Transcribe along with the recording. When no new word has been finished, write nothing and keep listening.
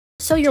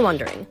So you're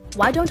wondering,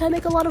 why don't I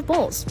make a lot of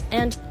bowls?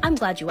 And I'm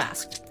glad you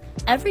asked.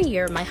 Every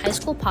year, my high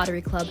school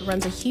pottery club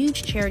runs a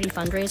huge charity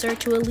fundraiser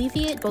to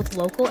alleviate both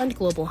local and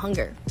global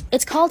hunger.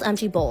 It's called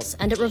Empty Bowls,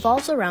 and it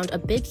revolves around a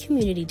big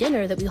community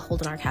dinner that we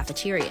hold in our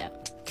cafeteria.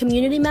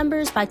 Community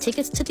members buy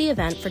tickets to the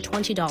event for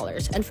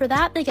 $20, and for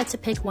that, they get to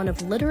pick one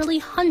of literally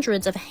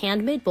hundreds of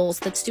handmade bowls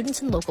that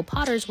students and local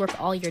potters work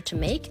all year to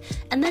make,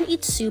 and then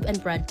eat soup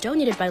and bread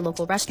donated by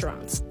local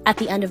restaurants. At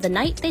the end of the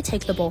night, they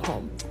take the bowl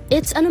home.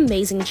 It's an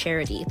amazing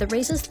charity that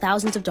raises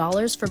thousands of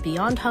dollars for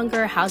Beyond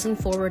Hunger, Housing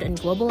Forward, and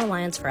Global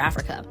Alliance for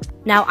Africa.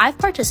 Now, I've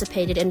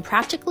participated in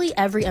practically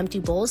every Empty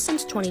Bowls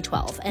since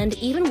 2012, and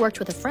even worked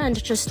with a friend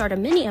to start a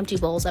mini Empty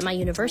Bowls at my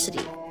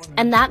university.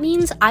 And that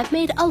means I've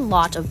made a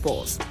lot of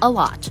bowls. A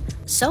lot.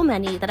 So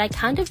many that I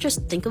kind of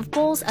just think of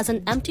bowls as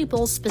an Empty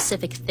Bowls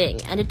specific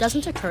thing, and it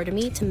doesn't occur to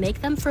me to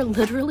make them for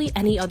literally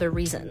any other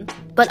reason.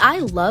 But I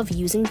love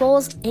using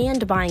bowls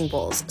and buying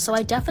bowls, so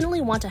I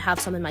definitely want to have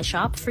some in my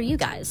shop for you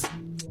guys.